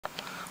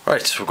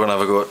Right, so we're going to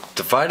have a go at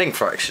dividing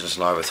fractions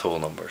now with whole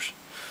numbers.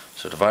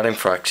 So dividing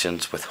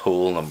fractions with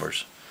whole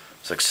numbers.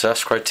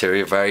 Success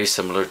criteria very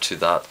similar to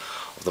that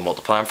of the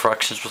multiplying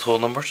fractions with whole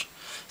numbers.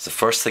 So the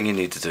first thing you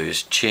need to do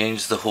is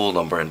change the whole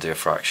number into a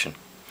fraction.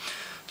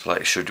 So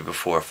like I showed you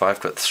before, if I've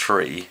got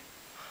 3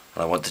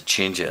 and I want to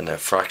change it into a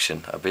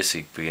fraction, I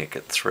basically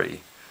get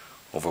 3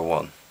 over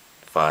 1.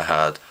 If I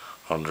had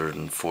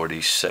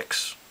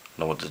 146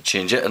 and I wanted to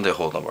change it into a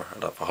whole number,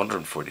 I'd have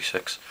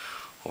 146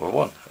 over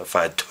 1. If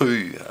I had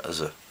 2 as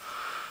a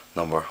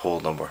number, whole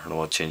number, and I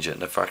want to change it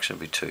into a fraction,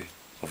 it'd be 2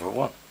 over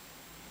 1.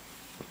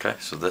 Okay,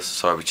 so this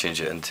is how we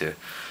change it into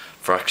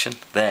fraction.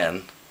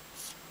 Then,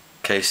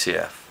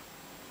 KCF.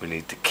 We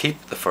need to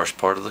keep the first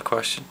part of the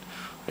question,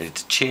 we need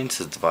to change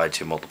the divide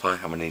to multiply,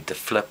 and we need to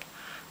flip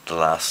the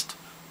last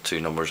 2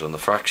 numbers on the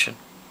fraction,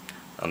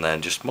 and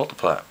then just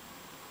multiply it.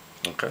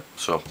 Okay,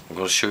 so I'm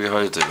going to show you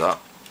how to do that.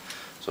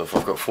 So if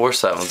I've got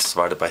 4/7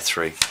 divided by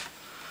 3,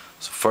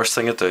 so first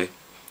thing I do,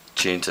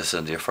 change this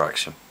into a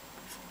fraction.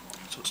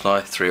 So it's now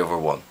 3 over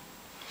 1.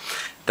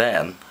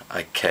 Then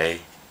I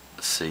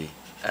KCF.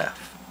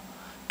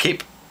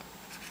 Keep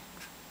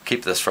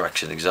this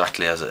fraction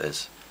exactly as it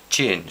is.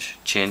 Change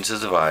the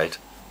divide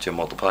to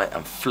multiply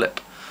and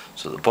flip.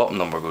 So the bottom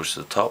number goes to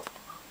the top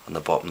and the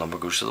bottom number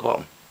goes to the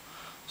bottom.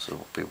 So it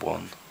will be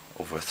 1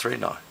 over 3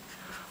 now.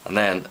 And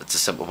then it's a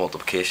simple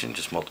multiplication,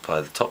 just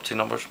multiply the top 2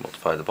 numbers,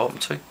 multiply the bottom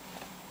 2.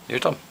 You're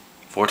done.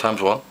 4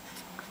 times 1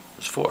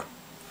 is 4.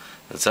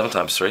 And 7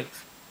 times 3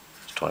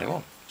 is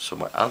 21. So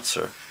my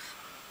answer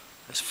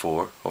is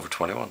 4 over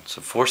 21.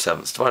 So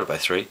 4/7 divided by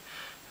 3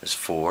 is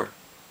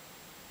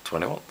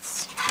 4/21.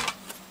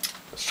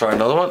 Let's try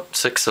another one.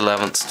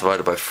 6/11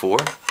 divided by 4.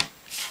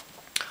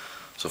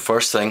 So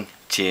first thing,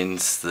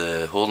 change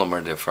the whole number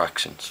into a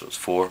fraction. So it's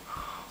 4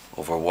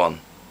 over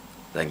 1.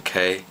 Then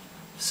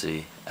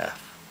KCF.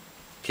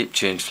 Keep,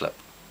 change, flip.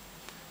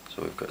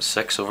 So we've got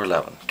 6 over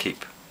 11.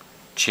 Keep,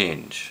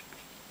 change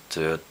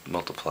to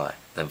multiply.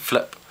 Then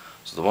flip.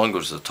 So the 1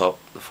 goes to the top,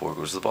 the 4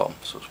 goes to the bottom.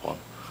 So it's 1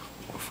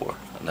 over 4.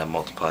 And then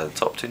multiply the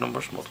top 2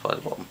 numbers, multiply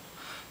the bottom.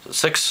 So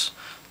 6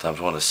 times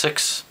 1 is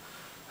 6.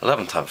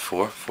 11 times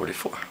 4,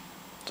 44.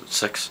 So it's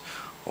 6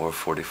 over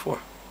 44.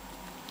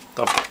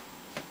 Done.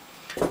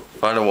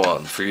 Final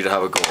one for you to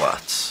have a go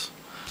at.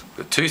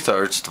 We've got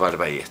 2/3 divided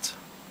by 8.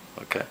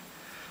 Okay.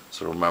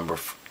 So remember,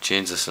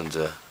 change this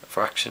into a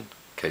fraction,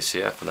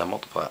 KCF, and then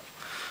multiply it.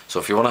 So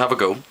if you want to have a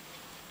go,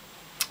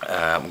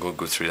 I'm going to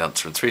go through the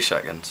answer in 3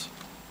 seconds.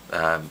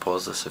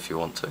 Pause this if you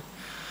want to.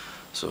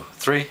 So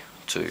 3,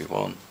 2,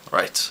 1.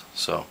 Right.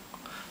 So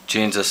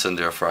change this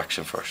into a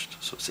fraction first.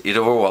 So it's 8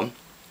 over 1.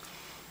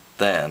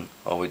 Then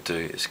all we do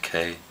is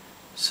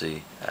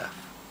KCF.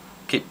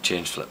 Keep,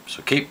 change, flip.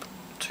 So keep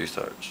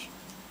 2/3.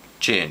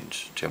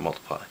 Change to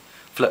multiply.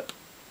 Flip.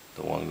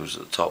 The 1 goes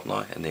at the top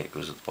now and the 8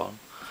 goes at the bottom.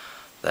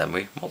 Then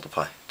we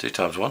multiply. 2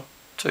 times 1,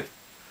 2.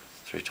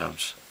 3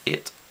 times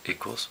 8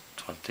 equals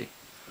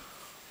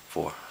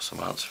 24. So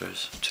my answer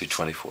is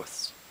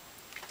 2/24.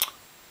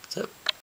 That's it.